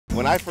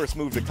When I first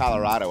moved to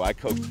Colorado, I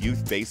coached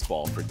youth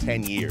baseball for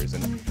 10 years,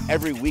 and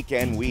every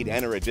weekend we'd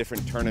enter a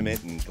different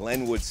tournament in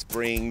Glenwood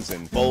Springs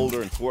and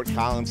Boulder and Fort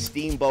Collins,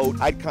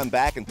 Steamboat. I'd come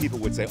back and people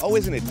would say, "Oh,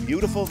 isn't it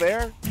beautiful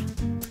there?"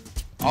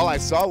 All I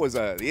saw was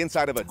the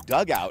inside of a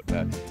dugout,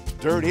 a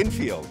dirt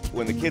infield.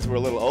 When the kids were a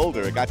little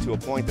older, it got to a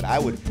point that I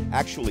would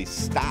actually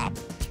stop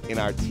in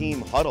our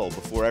team huddle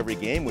before every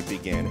game would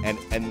begin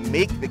and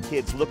make the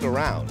kids look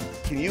around.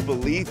 Can you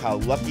believe how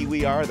lucky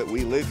we are that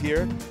we live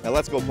here? Now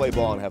let's go play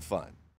ball and have fun.